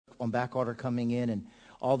on back order coming in, and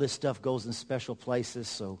all this stuff goes in special places.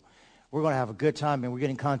 So we're going to have a good time, and we're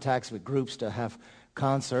getting contacts with groups to have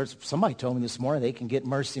concerts. Somebody told me this morning they can get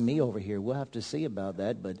Mercy Me over here. We'll have to see about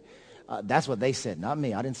that, but that's what they said, not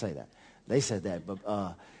me. I didn't say that. They said that, but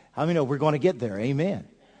how many know we're going to get there? Amen.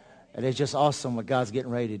 And it's just awesome what God's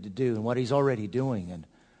getting ready to do and what he's already doing and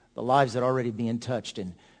the lives that are already being touched.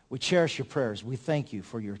 And we cherish your prayers. We thank you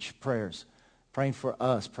for your prayers, praying for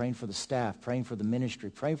us, praying for the staff, praying for the ministry,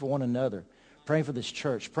 praying for one another, praying for this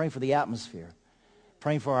church, praying for the atmosphere,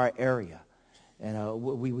 praying for our area. And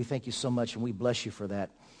we thank you so much, and we bless you for that.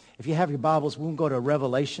 If you have your Bibles, we'll go to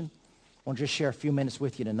Revelation. I want to just share a few minutes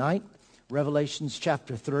with you tonight. Revelations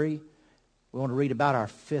chapter 3. We want to read about our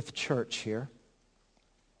fifth church here.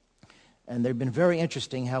 And they've been very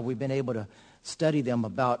interesting how we've been able to study them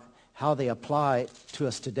about how they apply to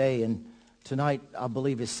us today. And tonight, I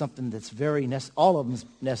believe, is something that's very, all of them is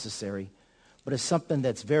necessary, but it's something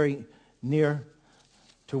that's very near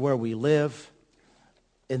to where we live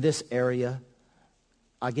in this area.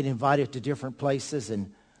 I get invited to different places,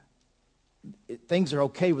 and things are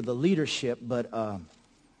okay with the leadership, but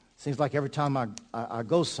seems like every time I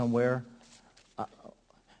go somewhere,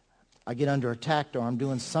 I get under attack or I'm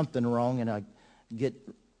doing something wrong and I get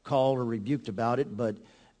called or rebuked about it. But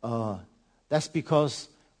that's because,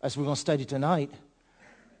 as we're going to study tonight,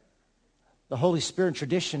 the Holy Spirit and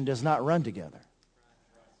tradition does not run together.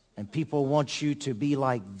 And people want you to be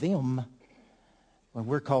like them when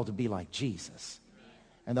we're called to be like Jesus.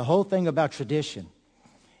 And the whole thing about tradition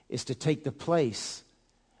is to take the place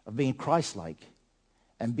of being Christ-like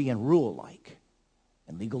and being rule-like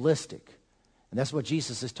and legalistic. And that's what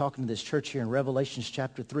Jesus is talking to this church here in Revelation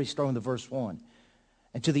chapter 3, starting with verse 1.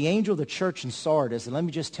 And to the angel of the church in Sardis, and let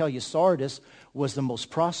me just tell you, Sardis was the most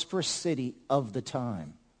prosperous city of the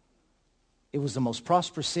time. It was the most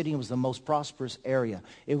prosperous city. It was the most prosperous area.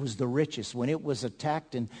 It was the richest. When it was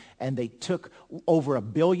attacked and they took over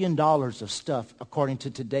 $1 billion of stuff, according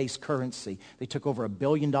to today's currency, they took over $1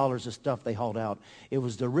 billion of stuff they hauled out. It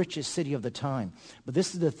was the richest city of the time. But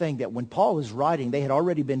this is the thing, that when Paul is writing, they had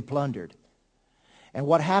already been plundered. And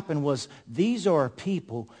what happened was, these are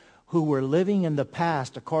people who were living in the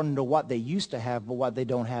past according to what they used to have, but what they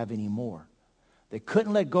don't have anymore. They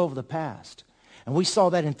couldn't let go of the past. And we saw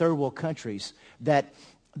that in third world countries, that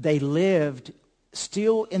they lived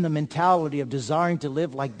still in the mentality of desiring to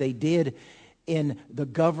live like they did in the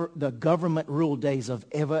government rule days of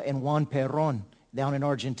Eva and Juan Perón down in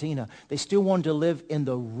Argentina. They still wanted to live in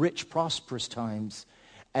the rich, prosperous times.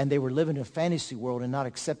 And they were living in a fantasy world and not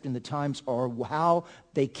accepting the times or how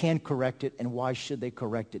they can correct it and why should they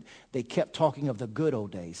correct it. They kept talking of the good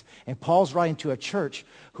old days. And Paul's writing to a church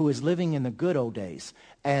who is living in the good old days.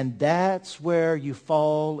 And that's where you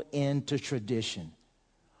fall into tradition.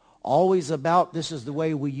 Always about, this is the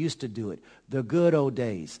way we used to do it. The good old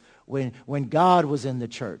days. When God was in the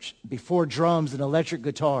church. Before drums and electric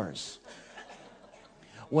guitars.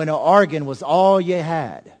 When an organ was all you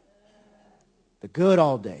had. The good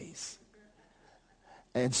old days.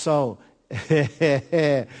 And so, some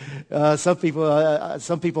people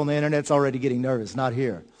on the internet's already getting nervous, not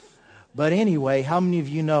here. But anyway, how many of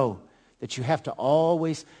you know that you have to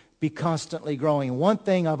always be constantly growing? One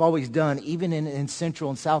thing I've always done, even in Central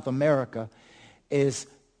and South America, is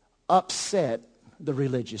upset the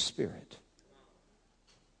religious spirit.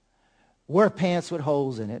 Wear pants with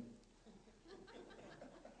holes in it.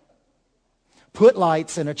 Put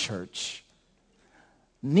lights in a church.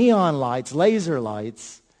 Neon lights, laser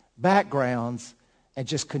lights, backgrounds, and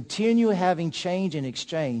just continue having change and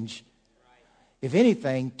exchange, if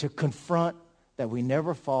anything, to confront that we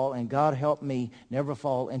never fall, and God help me never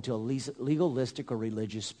fall into a legalistic or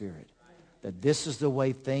religious spirit. That this is the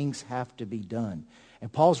way things have to be done.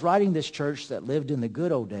 And Paul's writing this church that lived in the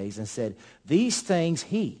good old days and said, these things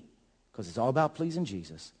he, because it's all about pleasing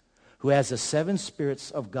Jesus, who has the 7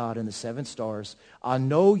 spirits of God and the 7 stars, I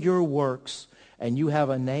know your works, and you have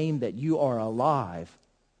a name that you are alive,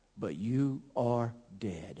 but you are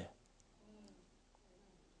dead.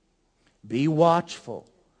 Be watchful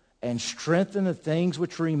and strengthen the things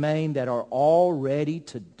which remain that are all ready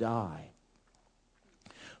to die.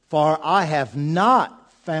 For I have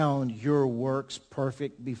not found your works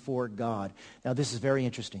perfect before God. Now this is very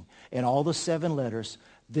interesting. In all the 7 letters,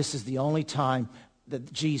 this is the only time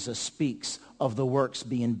that Jesus speaks of the works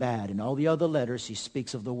being bad. In all the other letters, he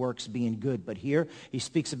speaks of the works being good. But here, he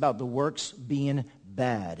speaks about the works being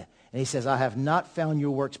bad. And he says, I have not found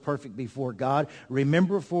your works perfect before God.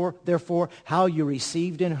 Remember, therefore, how you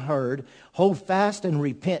received and heard. Hold fast and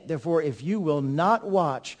repent. Therefore, if you will not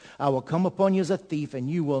watch, I will come upon you as a thief, and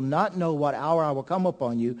you will not know what hour I will come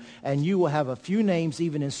upon you. And you will have a few names,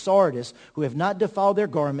 even in Sardis, who have not defiled their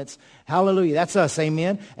garments. Hallelujah. That's us,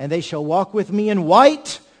 amen. And they shall walk with me in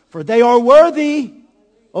white, for they are worthy.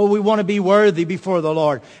 Oh, we want to be worthy before the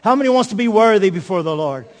Lord. How many wants to be worthy before the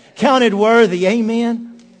Lord? Counted worthy, amen.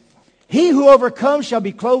 He who overcomes shall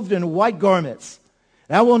be clothed in white garments.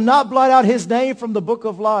 And I will not blot out his name from the book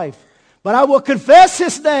of life, but I will confess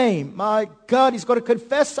his name. My God, he's going to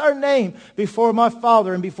confess our name before my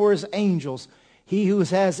Father and before his angels. He who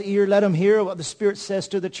has ear, let him hear what the Spirit says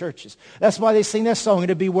to the churches. That's why they sing that song,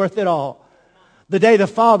 it'll be worth it all. The day the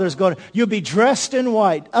Father's going to, you'll be dressed in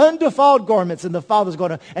white, undefiled garments, and the Father's going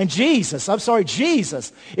to, and Jesus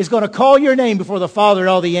is going to call your name before the Father and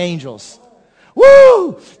all the angels.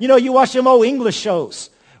 Woo! You know, you watch them old English shows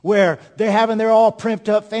where they're having their all primped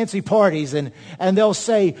up fancy parties, and they'll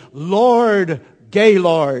say, Lord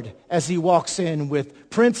Gaylord, as he walks in with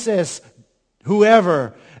Princess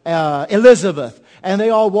whoever, Elizabeth. And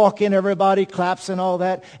they all walk in, everybody claps and all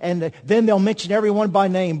that. And then they'll mention everyone by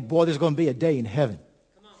name. Boy, there's going to be a day in heaven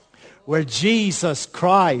where Jesus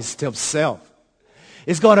Christ himself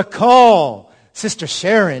is going to call Sister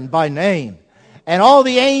Sharon by name. And all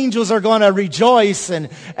the angels are going to rejoice. And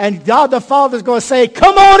God the Father is going to say,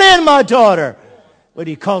 come on in, my daughter. But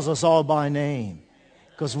he calls us all by name.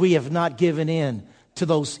 Because we have not given in to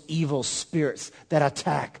those evil spirits that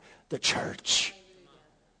attack the church.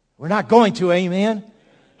 We're not going to, amen?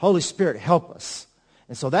 Holy Spirit, help us.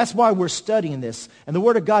 And so that's why we're studying this. And the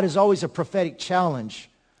Word of God is always a prophetic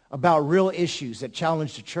challenge about real issues that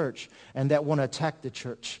challenge the church and that want to attack the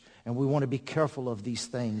church. And we want to be careful of these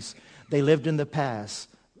things. They lived in the past.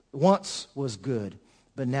 Once was good,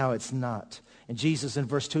 but now it's not. And Jesus in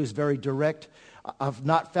verse 2 is very direct. I've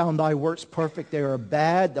not found thy works perfect. They are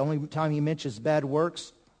bad. The only time he mentions bad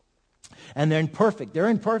works. And they're imperfect. They're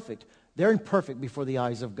imperfect. They're imperfect before the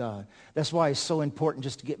eyes of God. That's why it's so important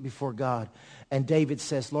just to get before God. And David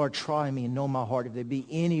says, Lord, try me and know my heart if there be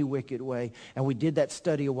any wicked way. And we did that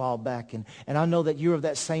study a while back. And I know that you're of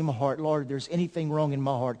that same heart. Lord, if there's anything wrong in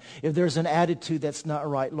my heart, if there's an attitude that's not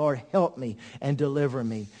right, Lord, help me and deliver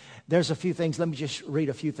me. There's a few things. Let me just read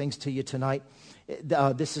a few things to you tonight.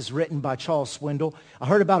 This is written by Charles Swindoll. I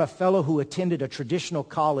heard about a fellow who attended a traditional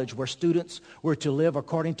college where students were to live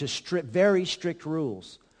according to very strict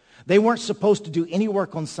rules. They weren't supposed to do any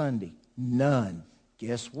work on Sunday. None.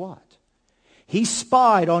 Guess what? He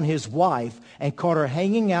spied on his wife and caught her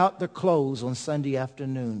hanging out the clothes on Sunday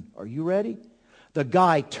afternoon. Are you ready? The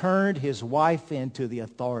guy turned his wife in to the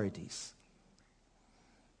authorities.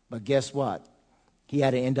 But guess what? He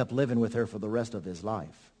had to end up living with her for the rest of his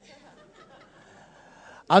life.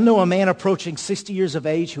 I know a man approaching 60 years of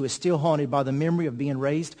age who is still haunted by the memory of being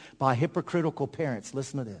raised by hypocritical parents.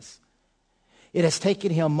 Listen to this. It has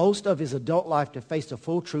taken him most of his adult life to face the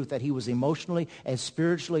full truth that he was emotionally and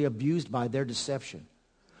spiritually abused by their deception.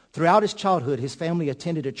 Throughout his childhood, his family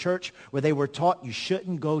attended a church where they were taught you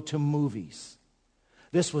shouldn't go to movies.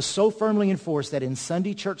 This was so firmly enforced that in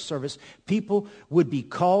Sunday church service, people would be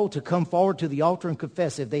called to come forward to the altar and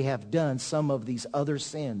confess if they have done some of these other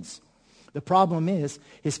sins. The problem is,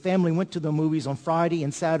 his family went to the movies on Friday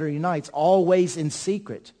and Saturday nights, always in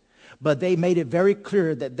secret. But they made it very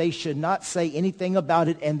clear that they should not say anything about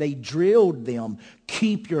it, and they drilled them,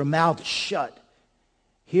 keep your mouth shut.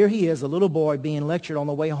 Here he is, a little boy, being lectured on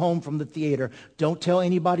the way home from the theater. Don't tell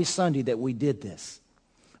anybody Sunday that we did this.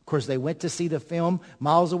 Of course, they went to see the film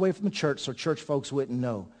miles away from the church, so church folks wouldn't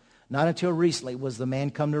know. Not until recently was the man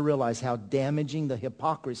come to realize how damaging the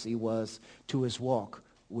hypocrisy was to his walk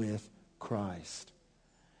with Christ.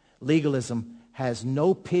 Legalism has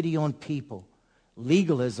no pity on people.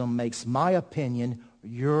 Legalism makes my opinion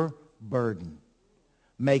your burden,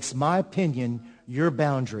 makes my opinion your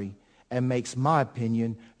boundary, and makes my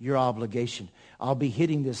opinion your obligation. I'll be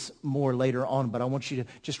hitting this more later on, but I want you to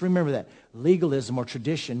just remember that. Legalism or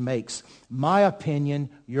tradition makes my opinion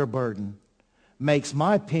your burden, makes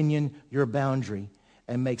my opinion your boundary,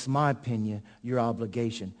 and makes my opinion your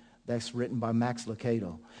obligation. That's written by Max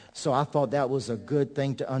Lucado. So I thought that was a good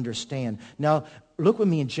thing to understand. Now, look with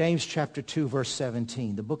me in James chapter 2, verse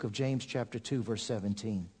 17. The book of James chapter 2, verse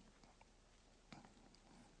 17.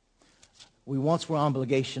 We once were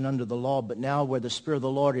obligation under the law, but now where the Spirit of the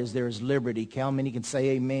Lord is, there is liberty. How many can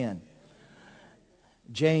say amen?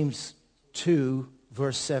 James 2,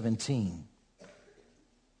 verse 17.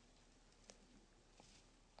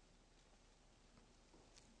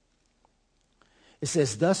 It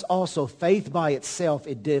says, thus also faith by itself,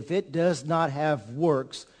 if it does not have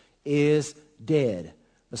works, is dead.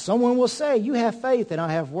 But someone will say, you have faith and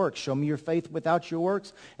I have works. Show me your faith without your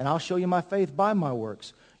works, and I'll show you my faith by my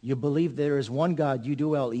works. You believe there is one God, you do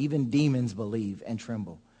well. Even demons believe and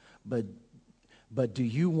tremble. But do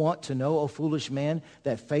you want to know, O foolish man,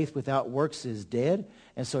 that faith without works is dead?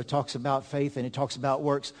 And so it talks about faith and it talks about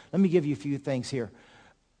works. Let me give you a few things here.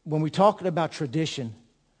 When we're talking about tradition,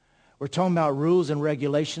 we're talking about rules and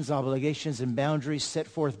regulations, obligations and boundaries set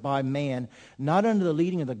forth by man, not under the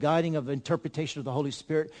leading or the guiding of the interpretation of the Holy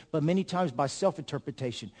Spirit, but many times by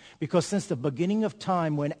self-interpretation. Because since the beginning of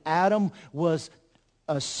time, when Adam was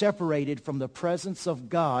separated from the presence of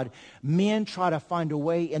God, men try to find a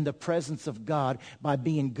way in the presence of God by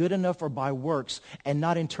being good enough or by works and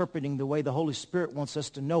not interpreting the way the Holy Spirit wants us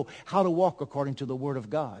to know how to walk according to the Word of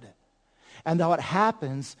God. And what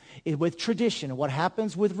happens with tradition, what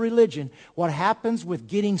happens with religion, what happens with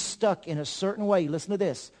getting stuck in a certain way, listen to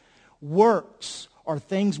this, works are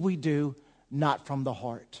things we do not from the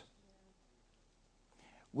heart.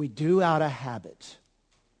 We do out of habit.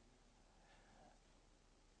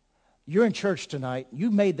 You're in church tonight. You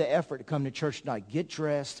made the effort to come to church tonight. Get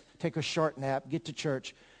dressed, take a short nap, get to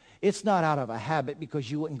church. It's not out of a habit because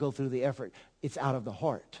you wouldn't go through the effort. It's out of the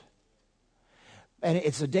heart. And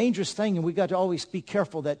it's a dangerous thing, and we've got to always be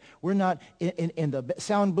careful that we're not in the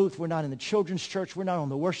sound booth, we're not in the children's church, we're not on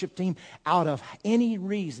the worship team out of any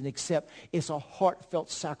reason except it's a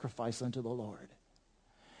heartfelt sacrifice unto the Lord.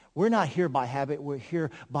 We're not here by habit, we're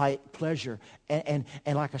here by pleasure. And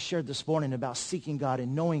like I shared this morning about seeking God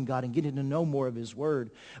and knowing God and getting to know more of His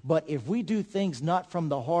Word. But if we do things not from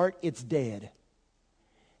the heart, it's dead.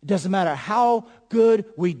 It doesn't matter how good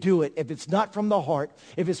we do it. If it's not from the heart,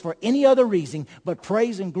 if it's for any other reason but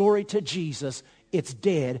praise and glory to Jesus, it's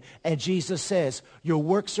dead. And Jesus says, your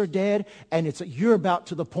works are dead, and you're about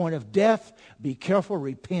to the point of death. Be careful,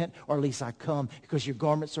 repent, or at least I come, because your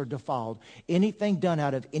garments are defiled. Anything done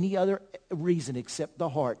out of any other reason except the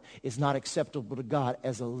heart is not acceptable to God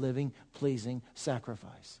as a living, pleasing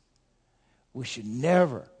sacrifice. We should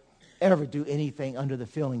never, ever do anything under the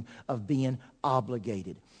feeling of being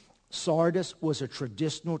obligated. Sardis was a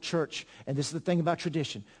traditional church. And this is the thing about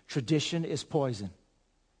tradition. Tradition is poison.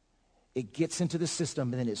 It gets into the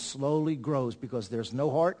system and then it slowly grows because there's no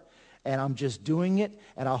heart and I'm just doing it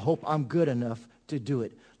and I hope I'm good enough to do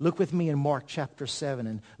it. Look with me in Mark chapter 7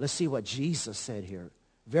 and let's see what Jesus said here.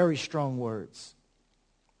 Very strong words.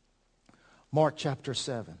 Mark chapter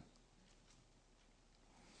 7.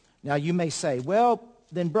 Now you may say, well,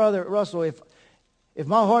 then Brother Russell, if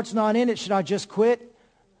my heart's not in it, should I just quit?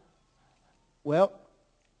 Well,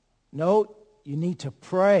 no, you need to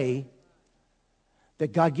pray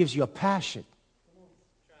that God gives you a passion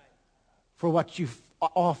for what you've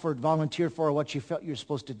offered, volunteered for, or what you felt you were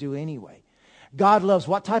supposed to do anyway. God loves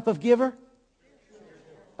what type of giver?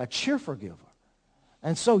 A cheerful giver.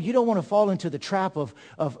 And so you don't want to fall into the trap of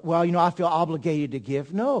well, I feel obligated to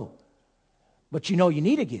give. No. But you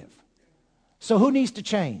need to give. So who needs to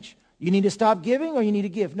change? You need to stop giving or you need to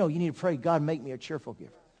give? No, you need to pray, God, make me a cheerful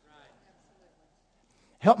giver.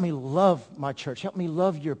 Help me love my church. Help me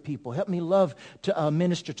love your people. Help me love to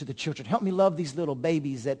minister to the children. Help me love these little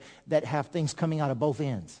babies that have things coming out of both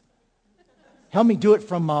ends. Help me do it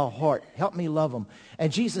from my heart. Help me love them.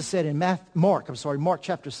 And Jesus said in Mark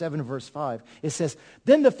chapter 7, verse 5, it says,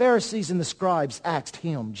 then the Pharisees and the scribes asked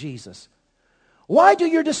him, Jesus, why do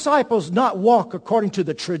your disciples not walk according to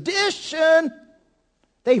the tradition?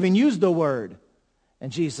 They even used the word.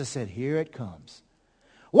 And Jesus said, here it comes.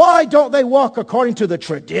 Why don't they walk according to the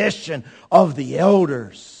tradition of the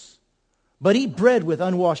elders, but eat bread with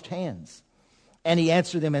unwashed hands? And he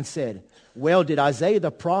answered them and said, well, did Isaiah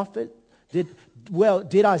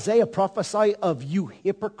prophesy of you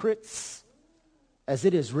hypocrites? As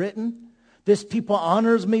it is written, this people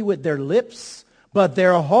honors me with their lips, but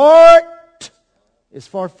their heart is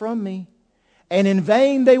far from me. And in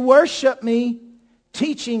vain they worship me,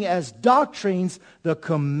 teaching as doctrines the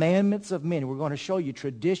commandments of men. We're going to show you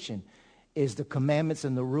tradition is the commandments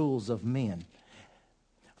and the rules of men.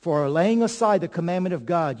 For laying aside the commandment of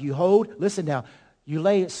God, you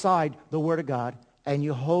lay aside the word of God and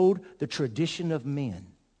you hold the tradition of men.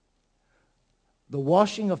 The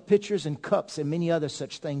washing of pitchers and cups and many other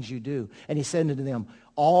such things you do. And he said unto them,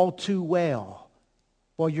 all too well,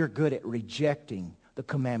 well, you're good at rejecting the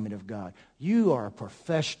commandment of God. You are a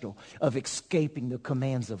professional of escaping the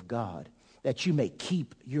commands of God that you may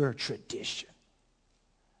keep your tradition.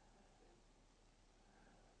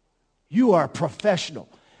 You are a professional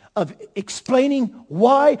of explaining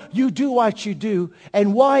why you do what you do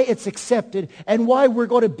and why it's accepted and why we're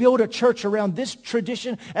going to build a church around this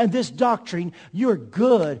tradition and this doctrine, you're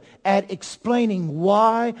good at explaining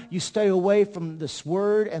why you stay away from this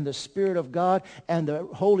Word and the Spirit of God and the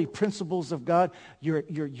holy principles of God.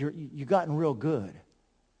 You've gotten real good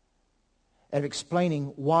at explaining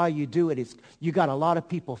why you do it. You got a lot of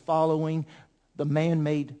people following the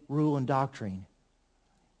man-made rule and doctrine,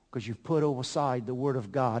 because you've put aside the Word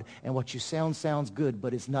of God, and what you sounds good,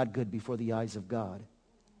 but it's not good before the eyes of God.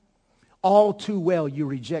 All too well you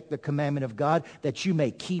reject the commandment of God that you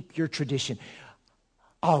may keep your tradition.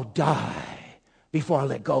 I'll die before I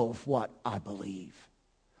let go of what I believe.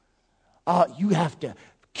 You have to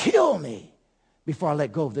kill me before I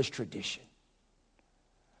let go of this tradition.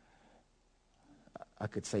 I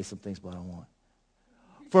could say some things, but I don't want.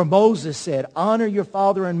 For Moses said, honor your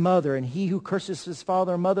father and mother, and he who curses his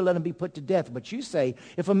father or mother, let him be put to death. But you say,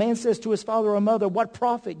 if a man says to his father or mother, what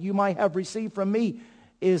profit you might have received from me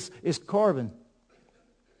is Corban,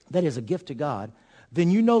 that is a gift to God, then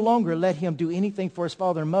you no longer let him do anything for his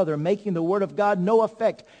father and mother, making the word of God no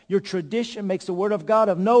effect. Your tradition makes the word of God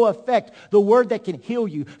of no effect. The word that can heal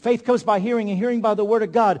you. Faith comes by hearing, and hearing by the word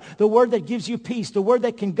of God. The word that gives you peace. The word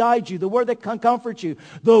that can guide you. The word that can comfort you.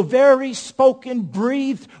 The very spoken,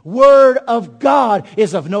 breathed word of God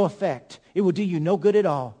is of no effect. It will do you no good at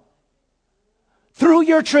all. Through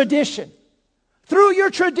your tradition,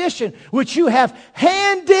 which you have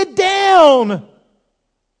handed down,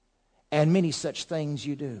 and many such things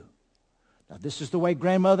you do. Now, this is the way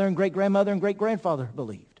grandmother and great-grandmother and great-grandfather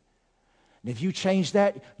believed. And if you change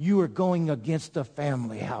that, you are going against the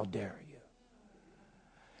family. How dare you?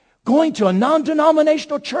 Going to a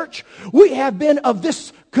non-denominational church. We have been of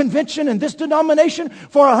this convention and this denomination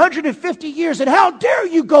for 150 years. And how dare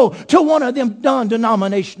you go to one of them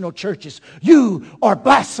non-denominational churches? You are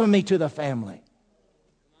blasphemy to the family.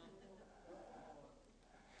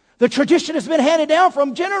 The tradition has been handed down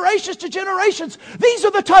from generations to generations. These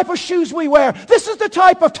are the type of shoes we wear. This is the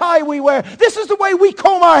type of tie we wear. This is the way we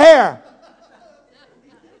comb our hair.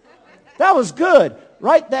 That was good.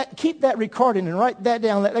 Keep that recording and write that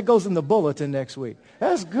down. That goes in the bulletin next week.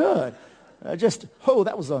 That's good.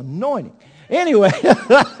 That was anointing. Anyway,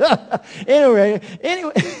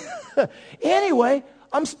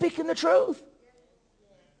 I'm speaking the truth.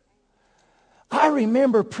 I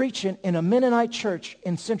remember preaching in a Mennonite church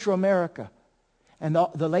in Central America, and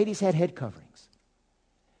the ladies had head coverings.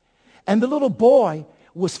 And the little boy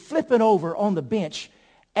was flipping over on the bench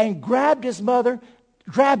and grabbed his mother,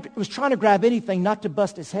 was trying to grab anything not to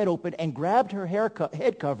bust his head open, and grabbed her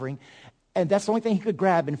head covering, and that's the only thing he could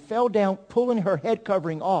grab, and fell down, pulling her head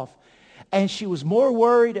covering off. And she was more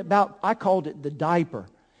worried about, I called it the diaper.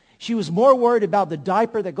 She was more worried about the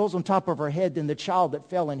diaper that goes on top of her head than the child that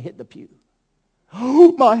fell and hit the pew.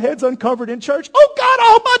 Oh, my head's uncovered in church. Oh, God,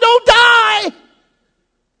 I hope I don't die.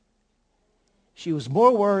 She was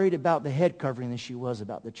more worried about the head covering than she was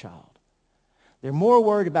about the child. They're more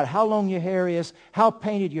worried about how long your hair is, how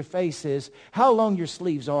painted your face is, how long your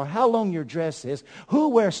sleeves are, how long your dress is, who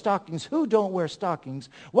wears stockings, who don't wear stockings,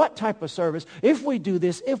 what type of service, if we do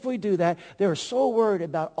this, if we do that. They're so worried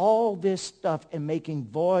about all this stuff and making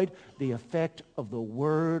void the effect of the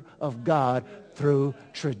Word of God through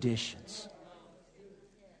traditions.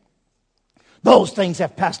 Those things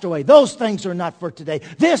have passed away. Those things are not for today.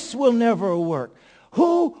 This will never work.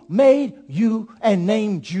 Who made you and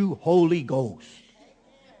named you Holy Ghost?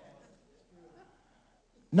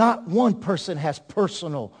 Not one person has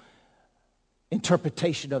personal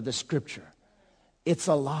interpretation of the Scripture. It's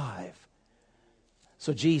alive.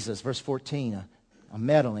 So Jesus, verse 14, I'm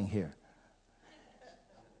meddling here.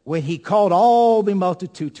 When he called all the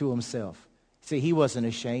multitude to himself, see, he wasn't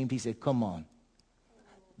ashamed. He said, come on.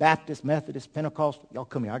 Baptist, Methodist, Pentecostal, y'all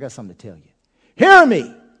come here. I got something to tell you. Hear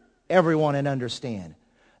me, everyone, and understand.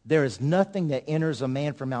 There is nothing that enters a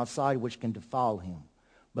man from outside which can defile him.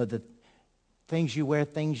 But the things you wear,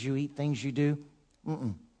 things you eat, things you do,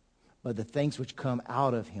 but the things which come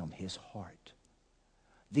out of him, his heart.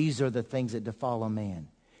 These are the things that defile a man.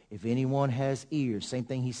 If anyone has ears, same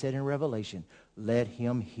thing he said in Revelation, let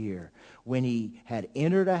him hear. When he had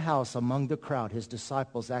entered a house among the crowd, his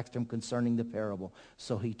disciples asked him concerning the parable.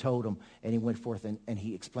 So he told them, and he went forth and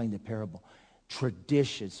he explained the parable.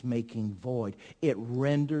 Traditions making void. It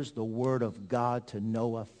renders the Word of God to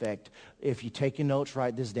no effect. If you're taking notes,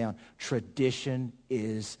 write this down. Tradition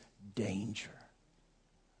is danger.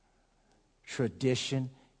 Tradition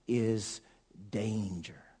is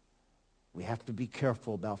danger. We have to be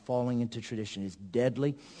careful about falling into tradition. It's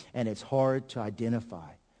deadly and it's hard to identify.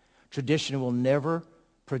 Tradition will never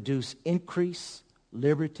produce increase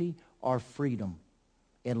liberty or freedom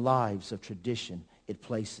in lives of tradition it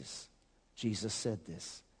places. Jesus said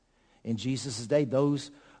this. In Jesus' day,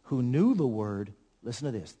 those who knew the word,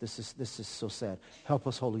 listen to this. This is so sad. Help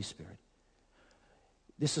us, Holy Spirit.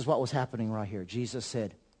 This is what was happening right here. Jesus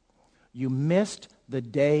said, you missed the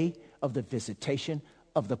day of the visitation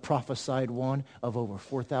of the prophesied one of over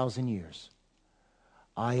 4,000 years.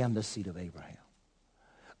 I am the seed of Abraham.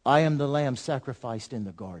 I am the lamb sacrificed in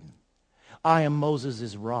the garden. I am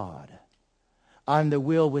Moses' rod. I'm the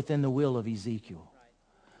will within the will of Ezekiel.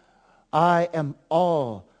 I am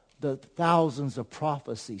all the thousands of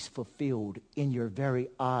prophecies fulfilled in your very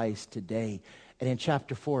eyes today. And in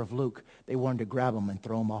chapter 4 of Luke, they wanted to grab them and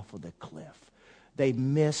throw them off of the cliff. They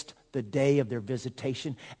missed the day of their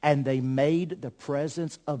visitation, and they made the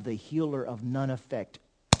presence of the healer of none effect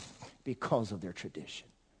because of their tradition.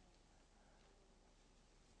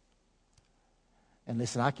 And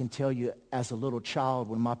listen, I can tell you as a little child,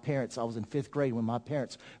 when my parents, I was in 5th grade, when my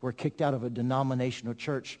parents were kicked out of a denominational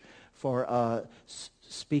church for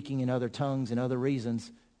speaking in other tongues and other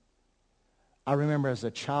reasons, I remember as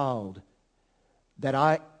a child that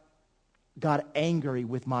I got angry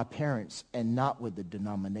with my parents and not with the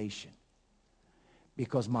denomination.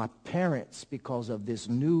 Because my parents, because of this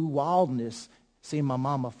new wildness, seeing my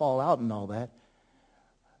mama fall out and all that,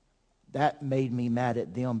 that made me mad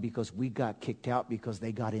at them because we got kicked out because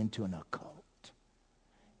they got into an occult.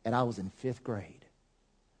 And I was in 5th grade.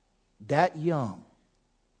 That young,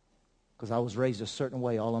 because I was raised a certain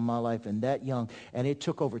way all of my life, and that young, and it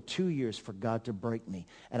took over 2 years for God to break me.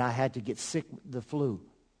 And I had to get sick with the flu.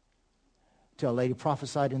 Till a lady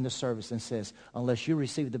prophesied in the service and says, unless you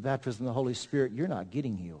receive the baptism of the Holy Spirit, you're not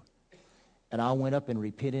getting healed. And I went up and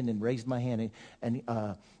repented and raised my hand, and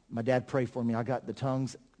my dad prayed for me. I got the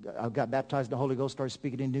tongues. I got baptized in the Holy Ghost, started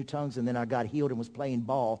speaking in new tongues, and then I got healed and was playing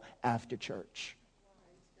ball after church.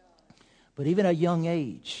 But even at a young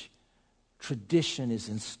age, tradition is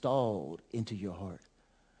installed into your heart.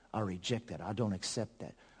 I reject that. I don't accept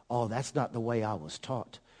that. Oh, that's not the way I was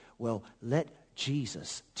taught. Well, let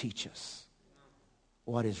Jesus teach us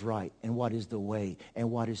what is right and what is the way and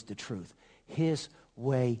what is the truth. His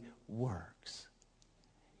way works.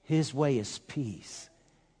 His way is peace.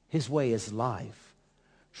 His way is life.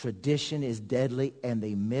 Tradition is deadly, and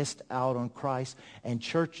they missed out on Christ. And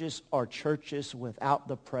churches are churches without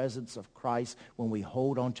the presence of Christ when we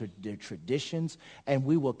hold on to their traditions, and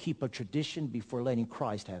we will keep a tradition before letting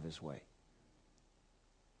Christ have his way.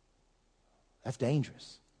 That's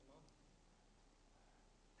dangerous.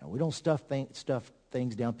 Now, we don't stuff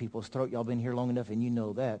things down people's throat. Y'all been here long enough, and you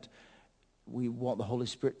know that. We want the Holy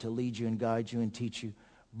Spirit to lead you and guide you and teach you.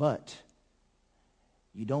 But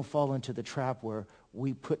you don't fall into the trap where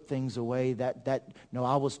we put things away no,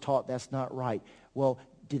 I was taught that's not right. Well,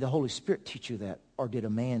 did the Holy Spirit teach you that? Or did a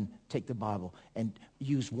man take the Bible and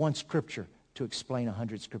use one scripture to explain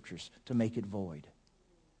 100 scriptures to make it void?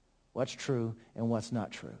 What's true and what's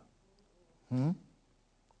not true?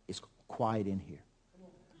 It's quiet in here.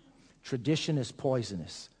 Tradition is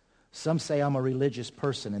poisonous. Some say I'm a religious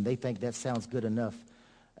person, and they think that sounds good enough.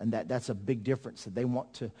 And that's a big difference. That they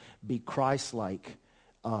want to be Christ-like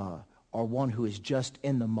or one who is just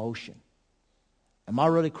in the motion. Am I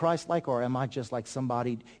really Christ-like, or am I just like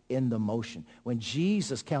somebody in the motion? When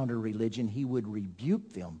Jesus countered religion, he would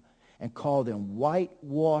rebuke them and call them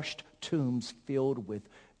whitewashed tombs filled with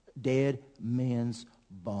dead men's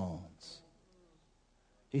bones.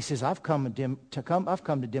 He says, I've come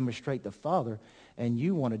to demonstrate the Father, and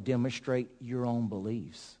you want to demonstrate your own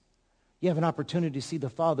beliefs. You have an opportunity to see the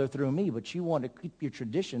Father through me, but you want to keep your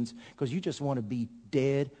traditions because you just want to be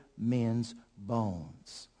dead men's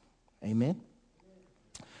bones. Amen?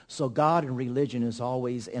 So God and religion is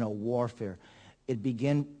always in a warfare. It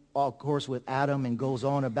began, of course, with Adam and goes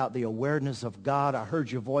on about the awareness of God. I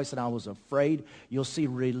heard your voice and I was afraid. You'll see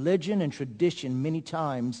religion and tradition many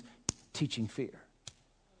times teaching fear.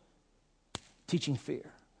 Teaching fear.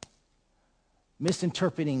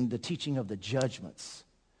 Misinterpreting the teaching of the judgments.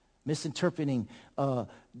 Misinterpreting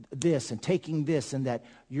this and taking this and that.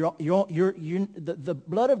 The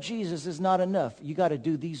blood of Jesus is not enough. You got to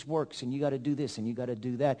do these works and you got to do this and you got to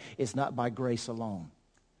do that. It's not by grace alone.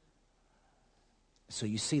 So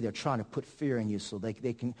you see they're trying to put fear in you so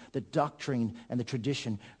they can, the doctrine and the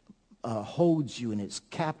tradition holds you and it's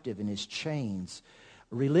captive in its chains.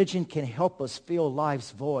 Religion can help us feel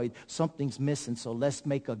life's void. Something's missing, so let's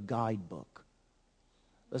make a guidebook.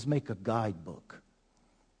 Let's make a guidebook.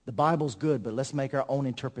 The Bible's good, but let's make our own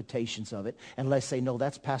interpretations of it. And let's say, no,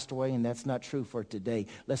 that's passed away and that's not true for today.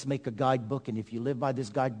 Let's make a guidebook, and if you live by this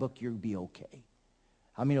guidebook, you'll be okay.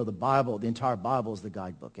 How many know the Bible, the entire Bible is the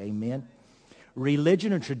guidebook? Amen?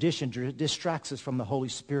 Religion and tradition distracts us from the Holy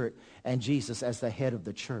Spirit and Jesus as the head of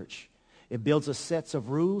the church. It builds a set of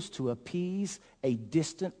rules to appease a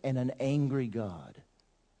distant and an angry God.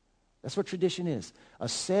 That's what tradition is. A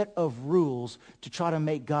set of rules to try to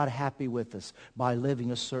make God happy with us by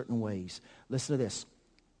living a certain ways. Listen to this.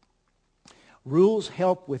 Rules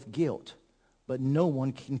help with guilt, but no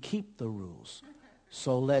one can keep the rules.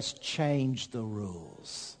 So let's change the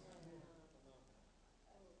rules.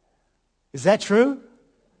 Is that true?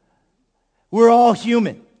 We're all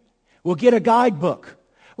human. We'll get a guidebook.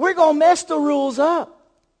 We're going to mess the rules up.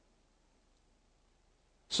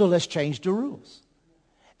 So let's change the rules.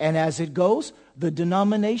 And as it goes, the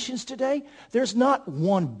denominations today, there's not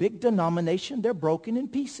one big denomination. They're broken in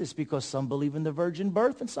pieces because some believe in the virgin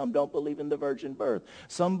birth and some don't believe in the virgin birth.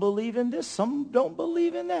 Some believe in this, some don't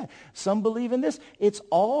believe in that. Some believe in this. It's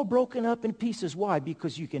all broken up in pieces. Why?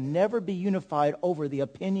 Because you can never be unified over the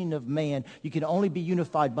opinion of man. You can only be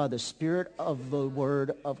unified by the Spirit of the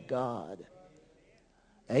Word of God.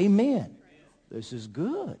 Amen. This is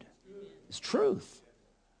good. It's truth.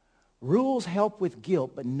 Rules help with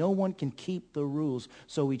guilt, but no one can keep the rules,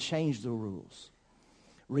 so we change the rules.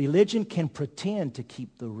 Religion can pretend to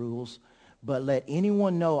keep the rules, but let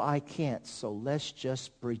anyone know I can't, so let's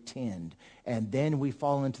just pretend. And then we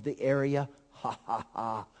fall into the area,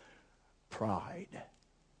 pride.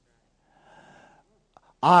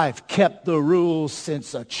 I've kept the rules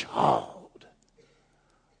since a child.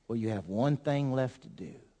 Well, you have one thing left to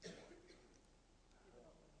do.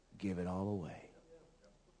 Give it all away.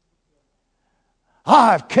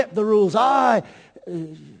 I've kept the rules. I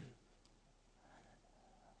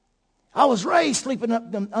was raised sleeping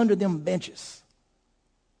under them benches.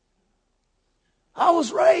 I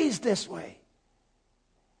was raised this way.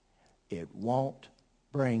 It won't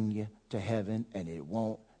bring you to heaven, and it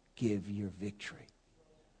won't give you victory.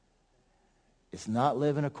 It's not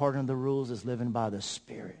living according to the rules. It's living by the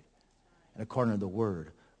Spirit and according to the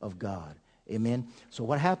Word of God. Amen? So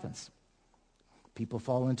what happens? People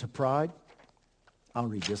fall into pride. I'll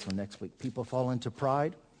read this one next week. People fall into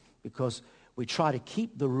pride because we try to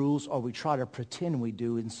keep the rules or we try to pretend we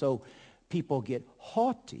do. And so people get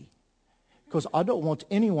haughty because I don't want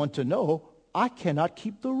anyone to know I cannot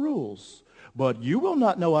keep the rules. But you will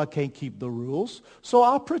not know I can't keep the rules, so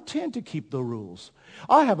I'll pretend to keep the rules.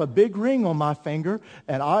 I have a big ring on my finger,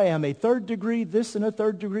 and I am a third degree this and a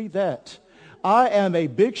third degree that. I am a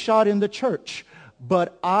big shot in the church,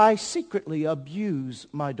 but I secretly abuse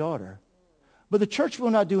my daughter. But the church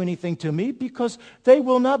will not do anything to me because they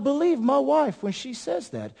will not believe my wife when she says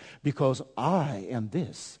that. Because I am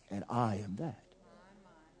this and I am that.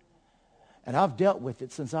 And I've dealt with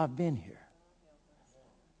it since I've been here.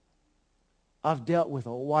 I've dealt with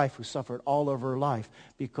a wife who suffered all of her life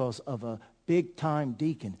because of a big-time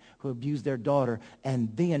deacon who abused their daughter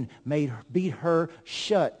and then beat her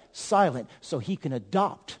shut, silent, so he can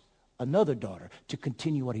adopt another daughter to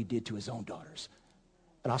continue what he did to his own daughters.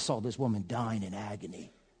 And I saw this woman dying in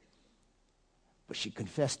agony. But she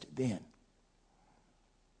confessed it then.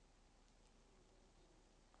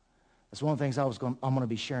 That's one of the things I'm going to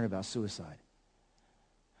be sharing about suicide.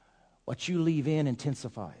 What you leave in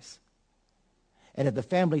intensifies. And if the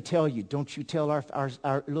family tell you, don't you tell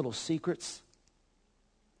our little secrets,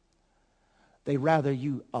 they rather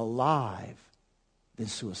you alive than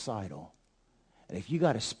suicidal. And if you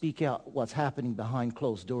got to speak out what's happening behind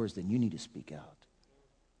closed doors, then you need to speak out.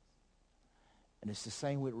 And it's the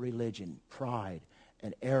same with religion, pride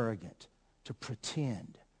and arrogant, to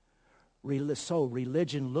pretend. So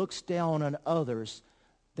religion looks down on others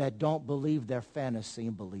that don't believe their fantasy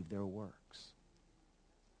and believe their works.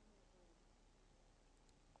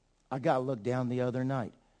 I got looked down the other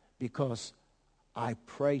night because I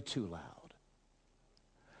pray too loud.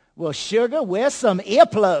 Well, sugar, wear some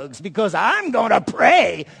earplugs because I'm going to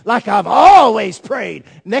pray like I've always prayed.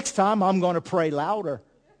 Next time I'm going to pray louder.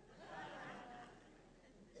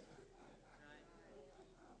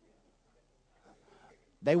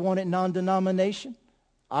 They wanted non-denomination.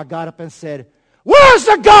 I got up and said, where's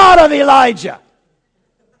the God of Elijah?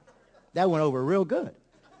 That went over real good.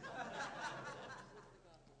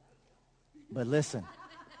 But listen,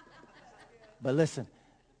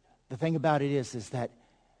 the thing about it is that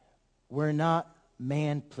we're not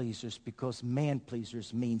man-pleasers because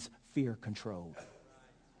man-pleasers means fear-controlled.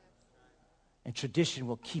 And tradition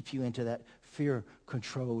will keep you into that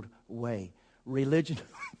fear-controlled way. Religion...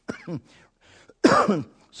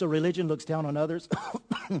 So religion looks down on others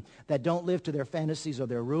that don't live to their fantasies or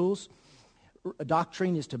their rules.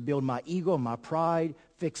 Doctrine is to build my ego, my pride,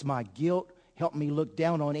 fix my guilt, help me look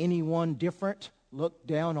down on anyone different. Look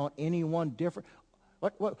down on anyone different.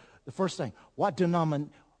 What? The first thing, what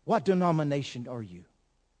denomination are you?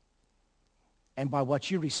 And by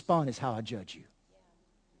what you respond is how I judge you.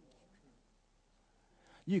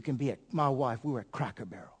 You can be my wife, we were at Cracker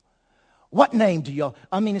Barrel. What name do y'all,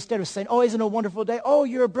 instead of saying, oh, isn't it a wonderful day? Oh,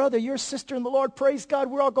 you're a brother, you're a sister in the Lord, praise God,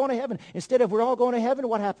 we're all going to heaven. Instead of we're all going to heaven,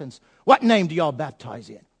 what happens? What name do y'all baptize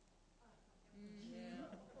in?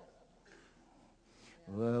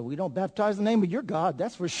 Well, we don't baptize in the name of your God,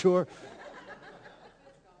 that's for sure.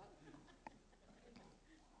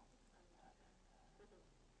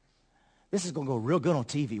 This is going to go real good on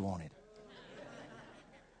TV, won't it?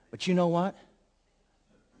 But you know what?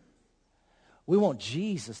 We want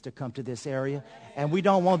Jesus to come to this area, and we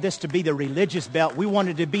don't want this to be the religious belt. We want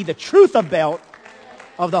it to be the truth belt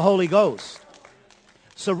of the Holy Ghost.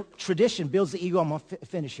 So tradition builds the ego. I'm going to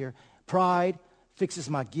finish here. Pride fixes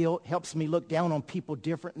my guilt, helps me look down on people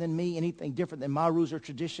different than me. Anything different than my rules or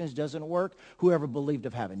traditions doesn't work. Whoever believed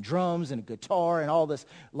of having drums and a guitar and all this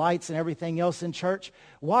lights and everything else in church,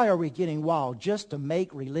 why are we getting wild? Just to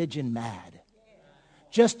make religion mad.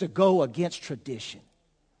 Just to go against tradition.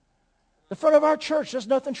 The front of our church, there's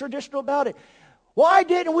nothing traditional about it. Why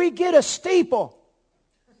didn't we get a steeple?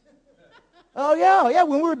 Oh, yeah,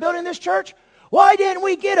 when we were building this church. Why didn't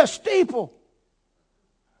we get a steeple?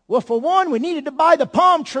 Well, for one, we needed to buy the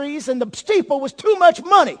palm trees, and the steeple was too much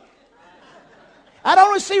money. I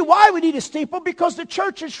don't see why we need a steeple, because the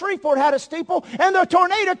church in Shreveport had a steeple, and the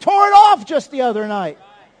tornado tore it off just the other night.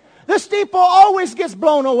 The steeple always gets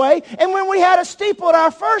blown away. And when we had a steeple at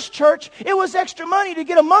our first church, it was extra money to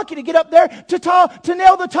get a monkey to get up there to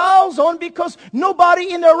nail the tiles on, because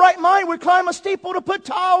nobody in their right mind would climb a steeple to put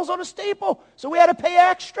tiles on a steeple. So we had to pay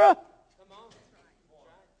extra.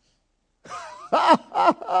 And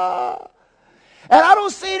I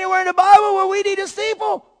don't see anywhere in the Bible where we need a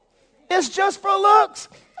steeple. It's just for looks.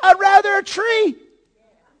 I'd rather a tree.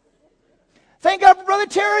 Thank God for Brother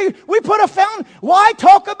Terry. We put a fountain. Why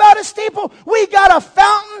talk about a steeple? We got a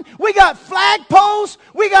fountain. We got flagpoles.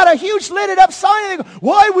 We got a huge lidded up sign. And they go,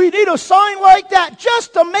 why we need a sign like that?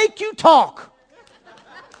 Just to make you talk.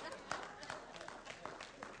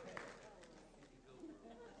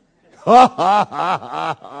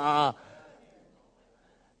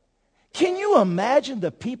 Can you imagine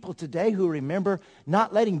the people today who remember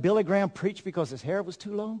not letting Billy Graham preach because his hair was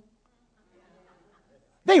too long?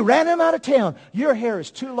 They ran him out of town. Your hair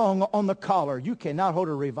is too long on the collar. You cannot hold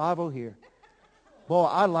a revival here. Boy,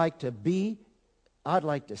 I'd like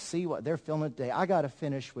to see what they're feeling today. I got to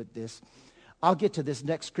finish with this. I'll get to this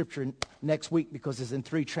next scripture next week because it's in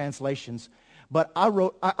 3 translations. But I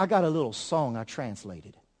got a little song I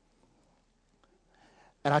translated.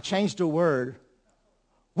 And I changed a word.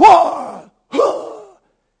 War!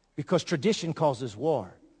 Because tradition causes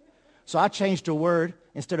war. So I changed a word.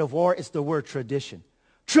 Instead of war, it's the word tradition.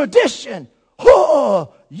 Tradition.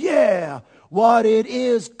 Oh, yeah. What it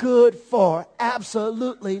is good for,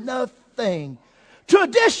 absolutely nothing.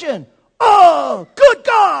 Tradition. Oh, good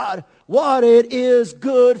God. What it is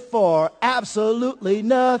good for, absolutely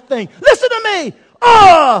nothing. Listen to me.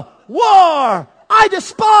 War. I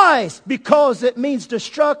despise, because it means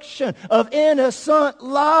destruction of innocent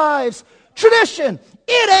lives. Tradition.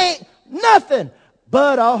 It ain't nothing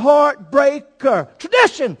but a heartbreaker.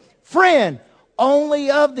 Tradition. Friend. Only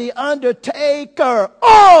of the undertaker.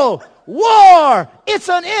 Oh, war. It's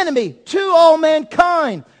an enemy to all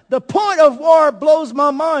mankind. The point of war blows my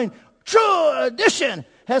mind. Tradition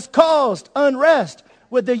has caused unrest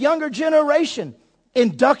with the younger generation.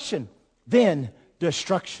 Induction, then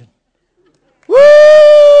destruction. Woo!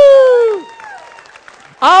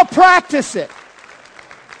 I'll practice it.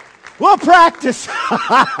 We'll practice.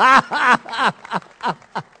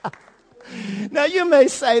 Now you may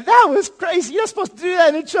say, that was crazy. You're supposed to do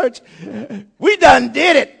that in church. We done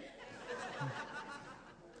did it.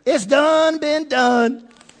 It's done, been done.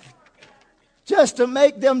 Just to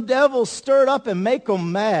make them devils stirred up and make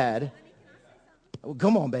them mad. Well,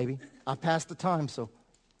 come on, baby. I passed the time, so.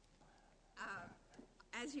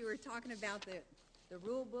 As you were talking about the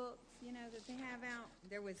rule books, that they have out,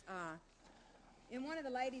 there was, in one of the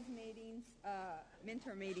ladies' meetings,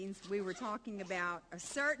 mentor meetings, we were talking about a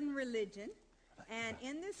certain religion. And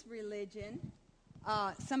in this religion,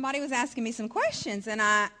 somebody was asking me some questions. And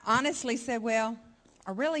I honestly said, well,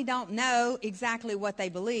 I really don't know exactly what they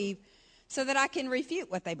believe so that I can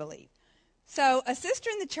refute what they believe. So a sister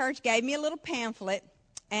in the church gave me a little pamphlet,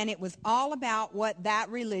 and it was all about what that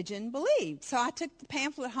religion believed. So I took the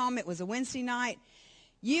pamphlet home. It was a Wednesday night.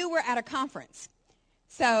 You were at a conference.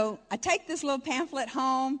 So I take this little pamphlet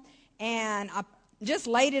home, and I just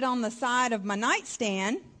laid it on the side of my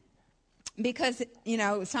nightstand. because, you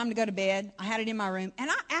know, it was time to go to bed. I had it in my room, and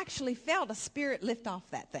I actually felt a spirit lift off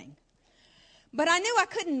that thing. But I knew I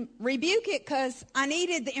couldn't rebuke it because I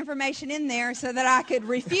needed the information in there so that I could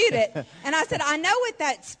refute it. And I said, I know what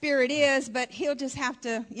that spirit is, but he'll just have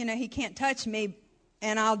to, you know, he can't touch me,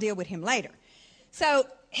 and I'll deal with him later. So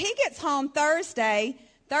he gets home Thursday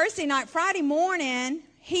night, Friday morning,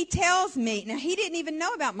 he tells me, now he didn't even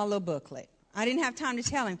know about my little booklet. I didn't have time to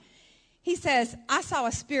tell him. He says, I saw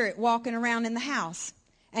a spirit walking around in the house.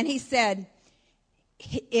 And he said,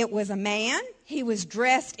 it was a man. He was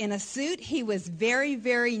dressed in a suit. He was very,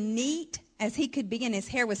 very neat as he could be, and his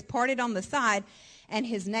hair was parted on the side, and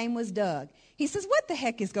his name was Doug. He says, what the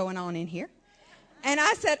heck is going on in here? And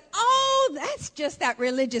I said, oh, that's just that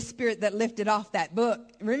religious spirit that lifted off that book.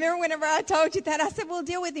 Remember whenever I told you that? I said, we'll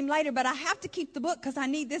deal with him later, but I have to keep the book because I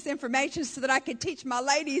need this information so that I could teach my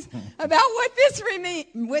ladies about what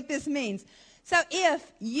this means. So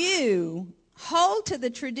if you hold to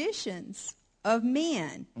the traditions of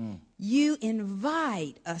men, you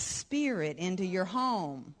invite a spirit into your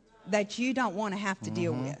home that you don't want to have to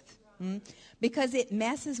deal with, because it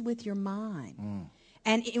messes with your mind.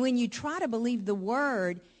 And when you try to believe the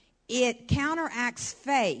word, it counteracts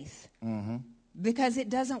faith, because it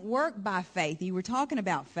doesn't work by faith. You were talking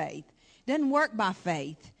about faith. It doesn't work by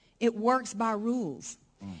faith. It works by rules.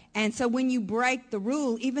 And so when you break the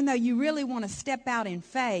rule, even though you really want to step out in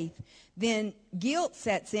faith, then guilt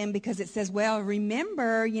sets in because it says, well,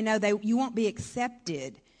 remember, you know, you won't be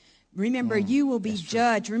accepted. Remember, you will be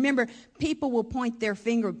judged. Remember, people will point their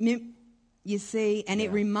finger. You see, and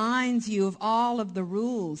it reminds you of all of the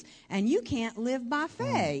rules. And you can't live by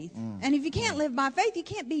faith. And if you can't live by faith, you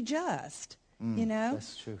can't be just, you know.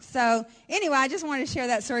 That's true. So, anyway, I just wanted to share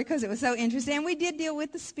that story because it was so interesting. And we did deal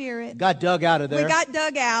with the spirit. Got Doug out of there. We got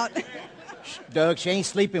Doug out. Doug, she ain't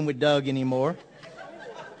sleeping with Doug anymore.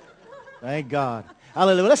 Thank God.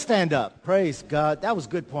 Hallelujah. Let's stand up. Praise God. That was a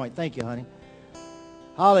good point. Thank you, honey.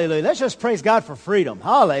 Hallelujah. Let's just praise God for freedom.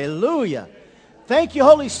 Hallelujah. Thank you,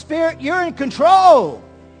 Holy Spirit. You're in control.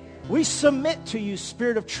 We submit to you,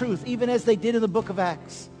 Spirit of truth, even as they did in the book of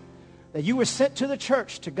Acts, that you were sent to the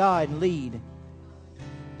church to guide and lead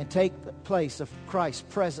and take the place of Christ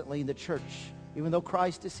presently in the church. Even though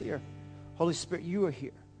Christ is here, Holy Spirit, you are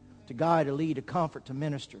here to guide, to lead, to comfort, to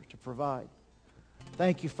minister, to provide.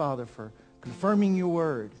 Thank you, Father, for confirming your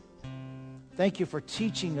word. Thank you for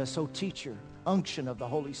teaching us, O teacher, unction of the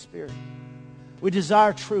Holy Spirit. We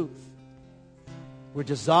desire truth. We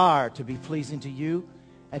desire to be pleasing to you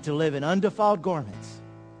and to live in undefiled garments.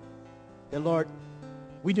 That, Lord,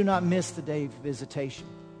 we do not miss the day of visitation.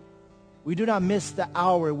 We do not miss the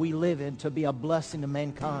hour we live in to be a blessing to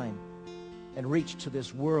mankind and reach to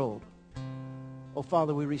this world. Oh,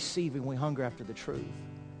 Father, we receive and we hunger after the truth.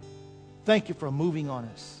 Thank you for moving on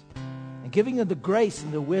us and giving us the grace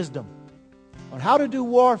and the wisdom on how to do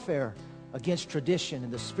warfare against tradition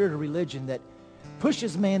and the spirit of religion that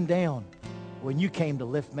pushes man down when you came to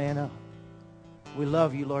lift man up. We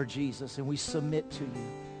love you, Lord Jesus, and we submit to you.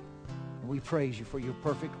 And we praise you for your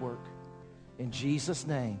perfect work. In Jesus'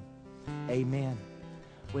 name, amen.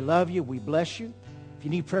 We love you. We bless you. If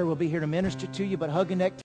you need prayer, we'll be here to minister to you, but hug and neck.